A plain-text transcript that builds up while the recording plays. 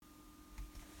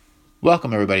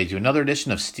Welcome, everybody, to another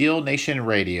edition of Steel Nation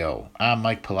Radio. I'm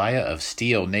Mike Pelaia of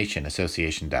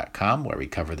SteelNationAssociation.com, where we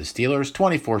cover the Steelers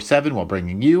 24/7 while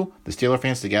bringing you, the Steeler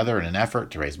fans, together in an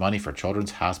effort to raise money for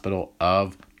Children's Hospital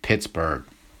of Pittsburgh.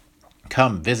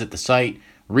 Come visit the site,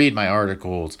 read my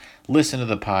articles, listen to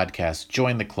the podcast,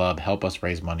 join the club, help us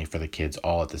raise money for the kids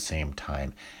all at the same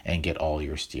time, and get all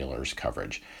your Steelers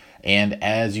coverage. And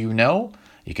as you know,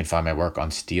 you can find my work on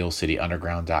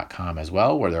SteelCityUnderground.com as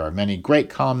well, where there are many great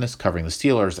columnists covering the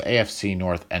Steelers, the AFC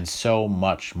North, and so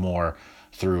much more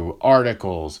through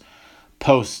articles,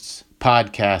 posts,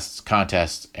 podcasts,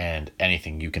 contests, and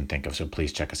anything you can think of. So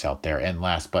please check us out there. And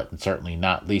last but certainly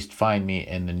not least, find me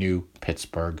in the new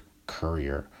Pittsburgh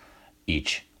Courier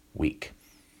each week.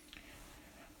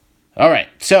 All right,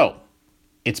 so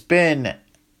it's been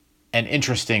an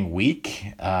interesting week.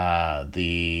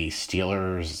 The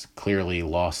Steelers clearly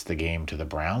lost the game to the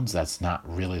Browns. That's not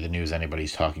really the news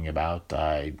anybody's talking about.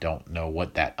 I don't know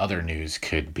what that other news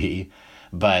could be,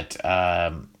 but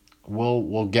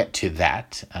we'll get to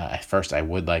that. First, I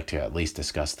would like to at least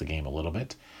discuss the game a little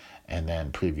bit, and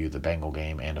then preview the Bengal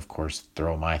game, and of course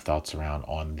throw my thoughts around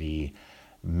on the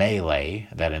melee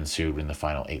that ensued in the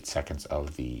final 8 seconds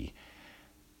of the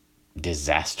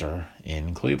disaster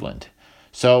in Cleveland.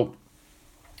 So,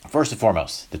 first and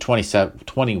foremost, the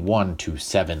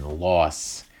 21-7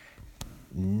 loss,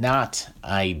 not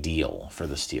ideal for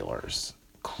the Steelers.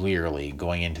 Clearly,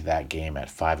 going into that game at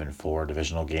 5-4,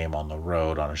 divisional game on the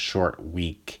road on a short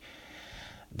week,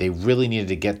 they really needed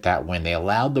to get that win. They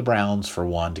allowed the Browns, for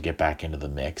one, to get back into the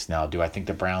mix. Now, do I think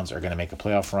the Browns are going to make a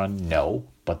playoff run? No,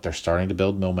 but they're starting to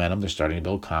build momentum. They're starting to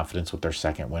build confidence with their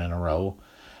second win in a row.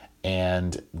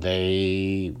 And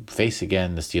they face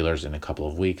again the Steelers in a couple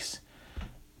of weeks.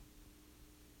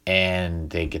 And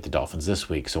they get the Dolphins this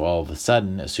week. So all of a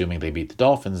sudden, assuming they beat the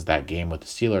Dolphins, that game with the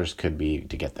Steelers could be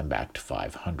to get them back to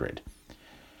 500.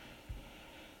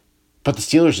 But the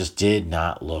Steelers just did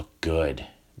not look good.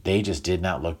 They just did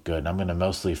not look good. And I'm going to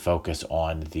mostly focus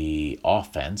on the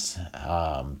offense,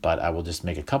 but I will just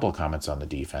make a couple of comments on the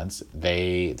defense.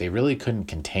 They really couldn't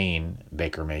contain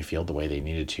Baker Mayfield the way they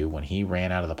needed to. When he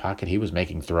ran out of the pocket, he was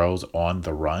making throws on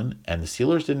the run, and the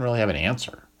Steelers didn't really have an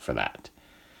answer for that.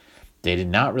 They did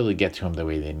not really get to him the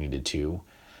way they needed to.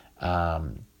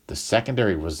 The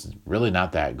secondary was really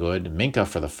not that good. Minkah,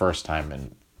 for the first time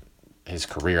in his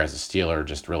career as a Steeler,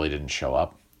 just really didn't show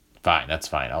up. Fine, that's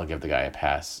fine. I'll give the guy a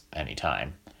pass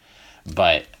anytime.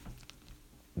 But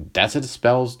that's a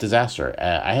spells disaster.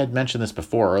 I had mentioned this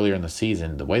before earlier in the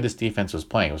season. The way this defense was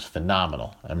playing was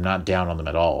phenomenal. I'm not down on them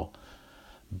at all.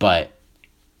 But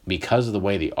because of the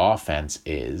way the offense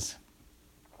is,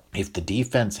 if the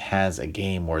defense has a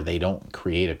game where they don't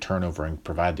create a turnover and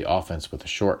provide the offense with a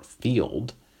short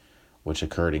field, which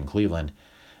occurred in Cleveland,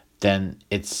 then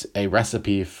it's a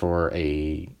recipe for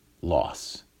a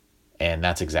loss. And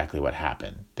that's exactly what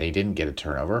happened. They didn't get a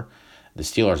turnover. The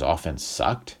Steelers' offense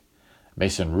sucked.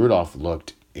 Mason Rudolph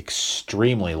looked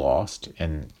extremely lost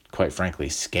and, quite frankly,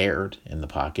 scared in the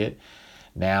pocket.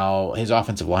 Now, his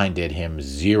offensive line did him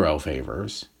zero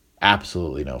favors.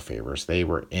 Absolutely no favors. They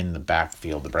were in the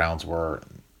backfield. The Browns were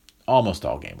almost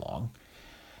all game long.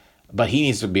 But he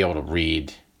needs to be able to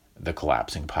read the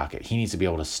collapsing pocket. He needs to be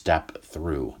able to step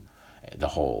through the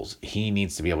holes. He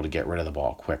needs to be able to get rid of the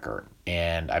ball quicker.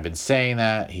 And I've been saying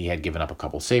that. He had given up a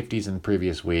couple safeties in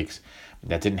previous weeks.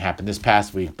 That didn't happen this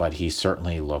past week, but he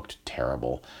certainly looked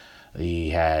terrible. He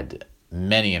had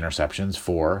many interceptions,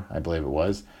 4, I believe it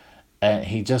was. And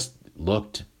he just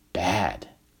looked bad.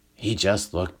 He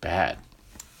just looked bad.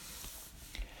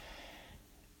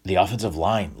 The offensive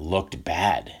line looked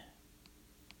bad.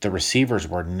 The receivers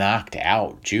were knocked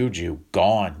out. Juju,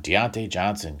 gone. Deontay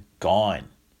Johnson, gone.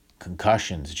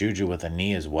 Concussions. Juju with a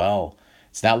knee as well.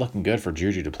 It's not looking good for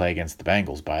Juju to play against the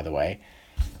Bengals, by the way,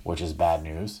 which is bad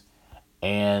news.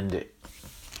 And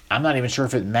I'm not even sure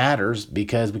if it matters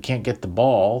because we can't get the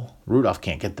ball. Rudolph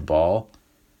can't get the ball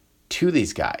to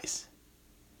these guys.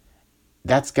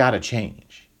 That's got to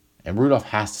change. And Rudolph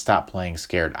has to stop playing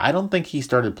scared. I don't think he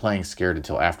started playing scared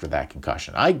until after that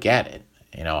concussion. I get it.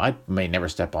 I may never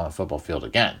step on a football field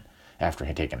again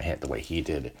after taking a hit the way he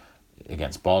did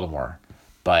against Baltimore.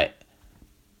 But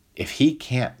if he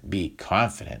can't be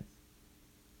confident,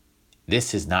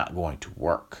 this is not going to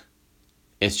work.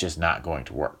 It's just not going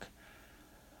to work.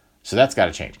 So that's got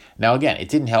to change. Now, again, it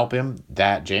didn't help him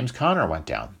that James Conner went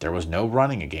down. There was no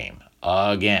running a game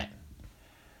again.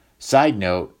 Side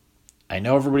note, I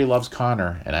know everybody loves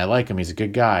Conner, and I like him. He's a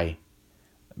good guy.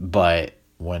 But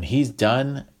when he's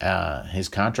done, his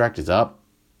contract is up.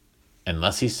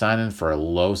 Unless he's signing for a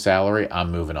low salary, I'm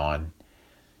moving on.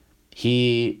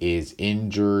 He is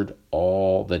injured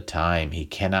all the time. He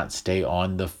cannot stay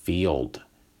on the field.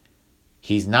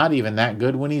 He's not even that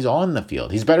good when he's on the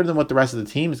field. He's better than what the rest of the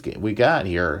teams we got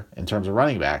here in terms of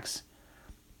running backs.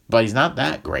 But he's not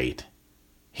that great.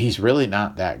 He's really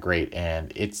not that great,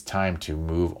 and it's time to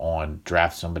move on,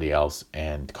 draft somebody else,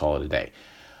 and call it a day.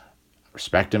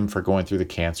 Respect him for going through the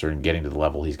cancer and getting to the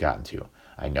level he's gotten to.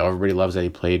 I know everybody loves that he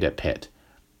played at Pitt.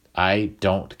 I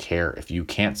don't care. If you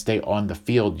can't stay on the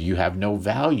field, you have no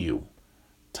value.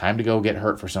 Time to go get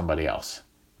hurt for somebody else,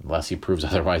 unless he proves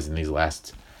otherwise in these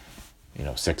last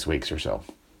 6 weeks or so.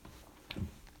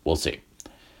 We'll see.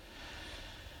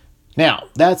 Now,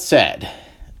 that said,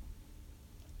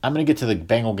 I'm going to get to the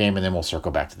Bengal game and then we'll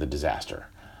circle back to the disaster.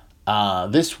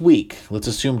 This week, let's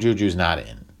assume Juju's not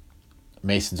in.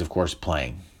 Mason's, of course,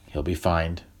 playing. He'll be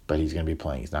fined, but he's going to be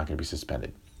playing. He's not going to be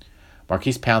suspended.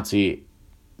 Marquise Pouncey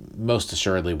most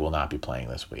assuredly will not be playing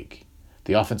this week.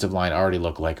 The offensive line already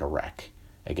looked like a wreck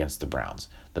against the Browns.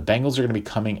 The Bengals are going to be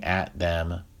coming at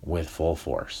them with full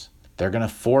force. They're going to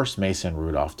force Mason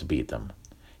Rudolph to beat them.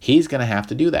 He's going to have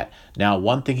to do that. Now,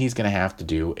 one thing he's going to have to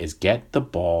do is get the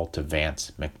ball to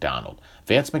Vance McDonald.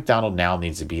 Vance McDonald now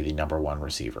needs to be the number one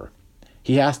receiver.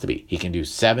 He has to be. He can do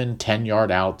 7,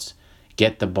 10-yard outs,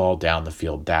 get the ball down the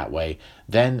field that way,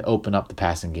 then open up the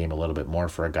passing game a little bit more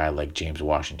for a guy like James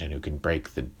Washington who can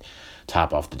break the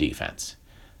top off the defense.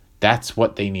 That's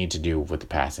what they need to do with the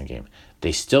passing game.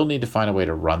 They still need to find a way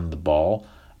to run the ball.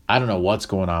 I don't know what's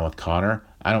going on with Connor.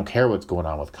 I don't care what's going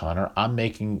on with Connor. I'm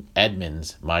making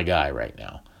Edmonds my guy right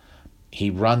now. He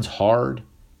runs hard.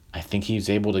 I think he's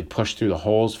able to push through the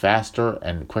holes faster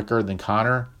and quicker than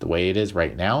Connor the way it is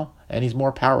right now, and he's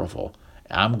more powerful.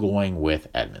 I'm going with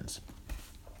Edmonds.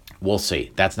 We'll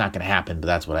see. That's not going to happen, but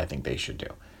that's what I think they should do.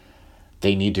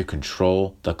 They need to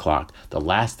control the clock. The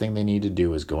last thing they need to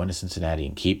do is go into Cincinnati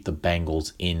and keep the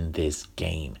Bengals in this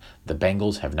game. The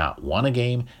Bengals have not won a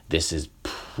game. This is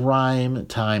prime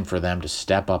time for them to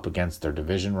step up against their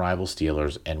division rival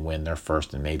Steelers and win their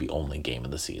first and maybe only game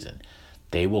of the season.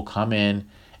 They will come in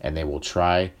and they will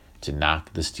try to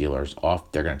knock the Steelers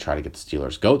off. They're going to try to get the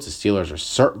Steelers goats. The Steelers are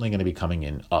certainly going to be coming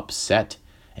in upset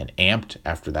and amped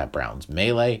after that Browns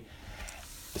melee.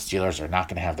 The Steelers are not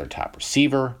going to have their top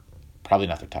receiver. Probably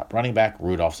not their top running back.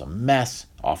 Rudolph's a mess.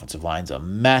 Offensive line's a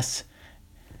mess.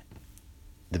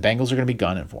 The Bengals are going to be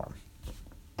gunning for him.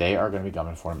 They are going to be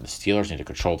gunning for him. The Steelers need to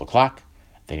control the clock.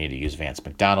 They need to use Vance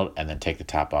McDonald and then take the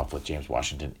top off with James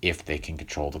Washington if they can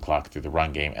control the clock through the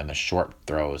run game and the short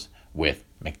throws with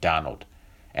McDonald.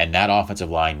 And that offensive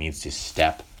line needs to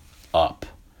step up.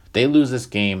 They lose this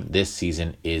game this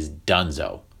season is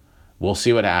donezo. We'll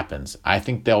see what happens. I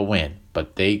think they'll win,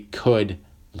 but they could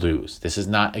lose. This is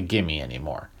not a gimme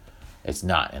anymore. It's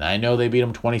not. And I know they beat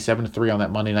them 27-3 on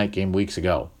that Monday night game weeks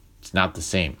ago. It's not the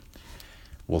same.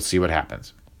 We'll see what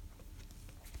happens.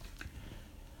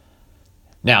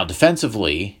 Now,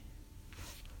 defensively,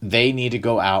 they need to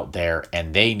go out there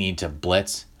and they need to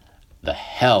blitz the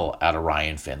hell out of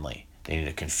Ryan Finley. They need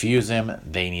to confuse him.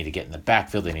 They need to get in the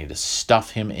backfield. They need to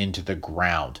stuff him into the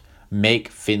ground. Make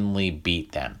Finley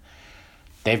beat them.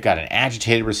 They've got an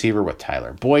agitated receiver with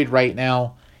Tyler Boyd right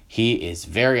now. He is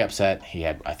very upset. He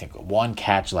had, I think, 1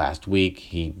 catch last week.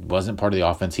 He wasn't part of the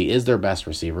offense. He is their best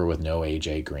receiver with no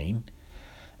A.J. Green.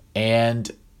 And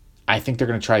I think they're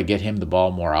going to try to get him the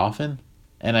ball more often.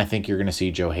 And I think you're going to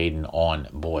see Joe Hayden on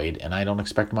Boyd. And I don't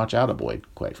expect much out of Boyd,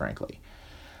 quite frankly.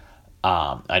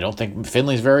 I don't think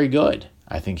Finley's very good.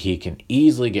 I think he can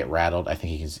easily get rattled. I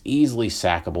think he's easily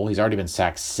sackable. He's already been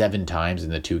sacked 7 times in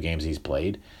the 2 games he's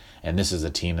played. And this is a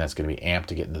team that's going to be amped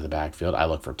to get into the backfield. I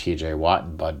look for T.J. Watt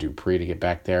and Bud Dupree to get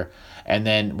back there. And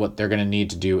then what they're going to need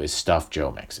to do is stuff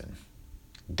Joe Mixon.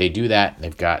 They do that,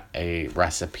 they've got a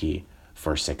recipe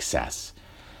for success.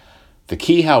 The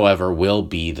key, however, will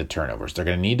be the turnovers. They're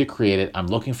going to need to create it. I'm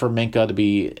looking for Minka to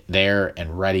be there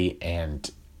and ready and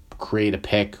create a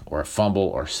pick or a fumble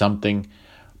or something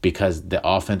because the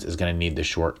offense is going to need the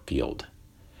short field.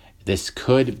 This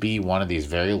could be one of these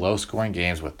very low-scoring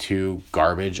games with 2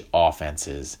 garbage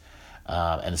offenses,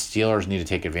 and the Steelers need to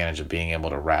take advantage of being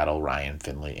able to rattle Ryan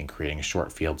Finley and creating a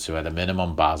short field so at a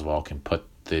minimum Boswell can put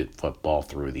the football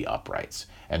through the uprights,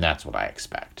 and that's what I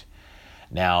expect.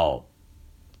 Now,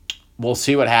 we'll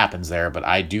see what happens there, but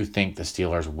I do think the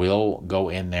Steelers will go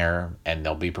in there and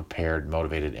they'll be prepared,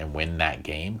 motivated, and win that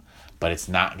game, but it's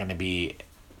not going to be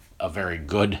a very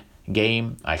good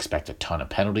game. I expect a ton of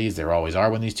penalties. There always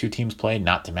are when these 2 teams play,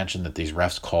 not to mention that these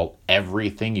refs call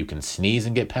everything. You can sneeze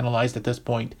and get penalized at this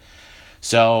point.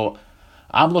 So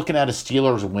I'm looking at a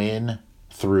Steelers win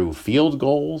through field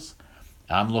goals.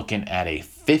 I'm looking at a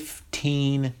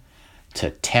 15-10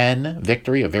 10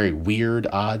 victory, a very weird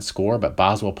odd score, but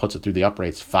Boswell puts it through the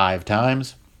uprights 5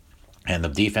 times, and the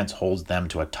defense holds them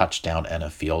to a touchdown and a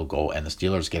field goal, and the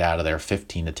Steelers get out of there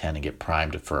 15-10 and get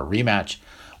primed for a rematch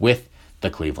with the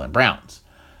Cleveland Browns.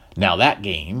 Now, that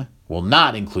game will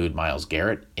not include Myles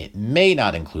Garrett. It may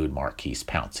not include Maurkice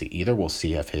Pouncey either. We'll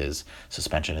see if his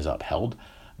suspension is upheld,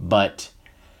 but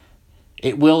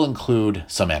it will include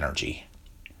some energy.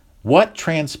 What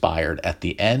transpired at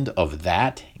the end of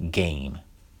that game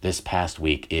this past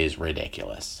week is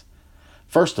ridiculous.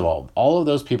 First of all of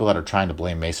those people that are trying to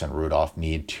blame Mason Rudolph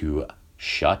need to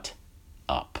shut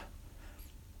up.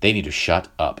 They need to shut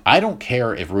up. I don't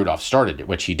care if Rudolph started it,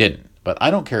 which he didn't, but I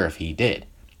don't care if he did.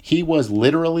 He was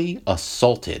literally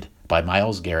assaulted by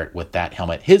Myles Garrett with that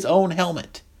helmet, his own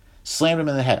helmet. Slammed him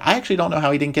in the head. I actually don't know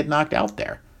how he didn't get knocked out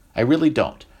there. I really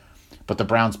don't. But the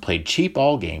Browns played cheap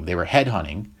all game. They were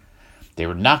headhunting. They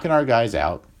were knocking our guys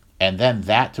out. And then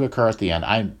that to occur at the end.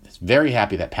 I'm very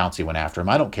happy that Pouncey went after him.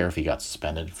 I don't care if he got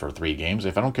suspended for 3 games.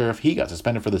 I don't care if he got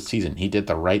suspended for the season. He did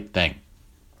the right thing,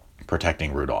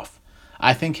 protecting Rudolph.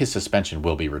 I think his suspension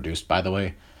will be reduced, by the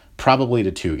way, probably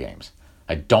to 2 games.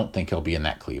 I don't think he'll be in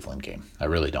that Cleveland game. I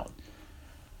really don't.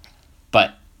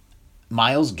 But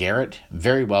Myles Garrett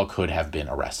very well could have been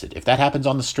arrested. If that happens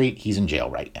on the street, he's in jail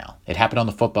right now. It happened on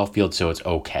the football field, so it's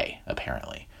okay,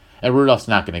 apparently. And Rudolph's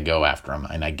not going to go after him,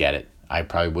 and I get it. I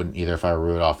probably wouldn't either if I were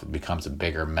Rudolph. It becomes a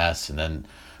bigger mess, and then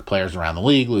players around the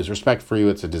league lose respect for you.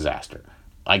 It's a disaster.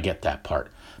 I get that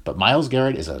part. But Myles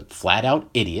Garrett is a flat-out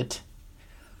idiot.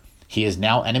 He is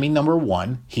now enemy number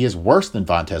 1. He is worse than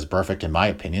Vontaze Burfict, in my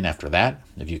opinion, after that,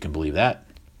 if you can believe that.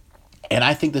 And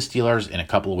I think the Steelers, in a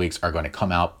couple of weeks, are going to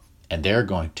come out, and they're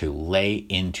going to lay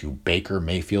into Baker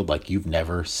Mayfield like you've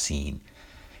never seen.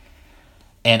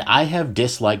 And I have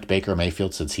disliked Baker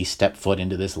Mayfield since he stepped foot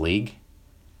into this league.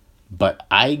 But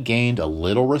I gained a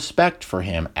little respect for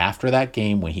him after that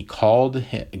game when he called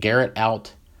Garrett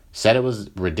out, said it was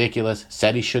ridiculous,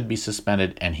 said he should be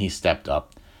suspended, and he stepped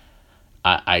up.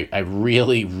 I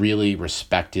really, really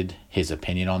respected his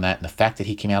opinion on that. And the fact that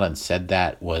he came out and said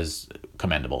that was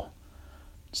commendable.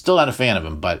 Still not a fan of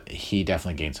him, but he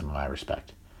definitely gained some of my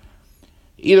respect.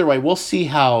 Either way, we'll see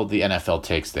how the NFL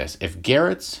takes this. If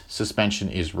Garrett's suspension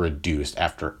is reduced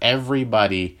after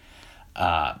everybody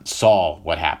saw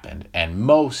what happened, and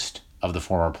most of the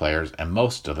former players and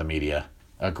most of the media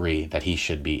agree that he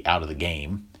should be out of the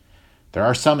game. There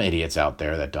are some idiots out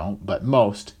there that don't, but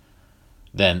most,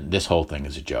 then this whole thing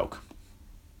is a joke.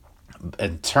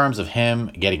 In terms of him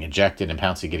getting ejected and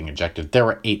Pouncey getting ejected, there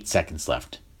were 8 seconds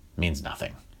left. Means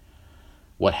nothing.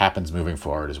 What happens moving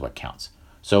forward is what counts.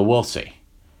 So we'll see.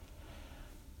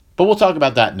 But we'll talk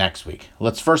about that next week.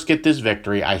 Let's first get this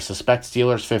victory. I suspect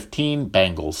Steelers 15,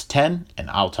 Bengals 10, and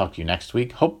I'll talk to you next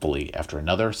week, hopefully after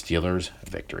another Steelers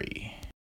victory.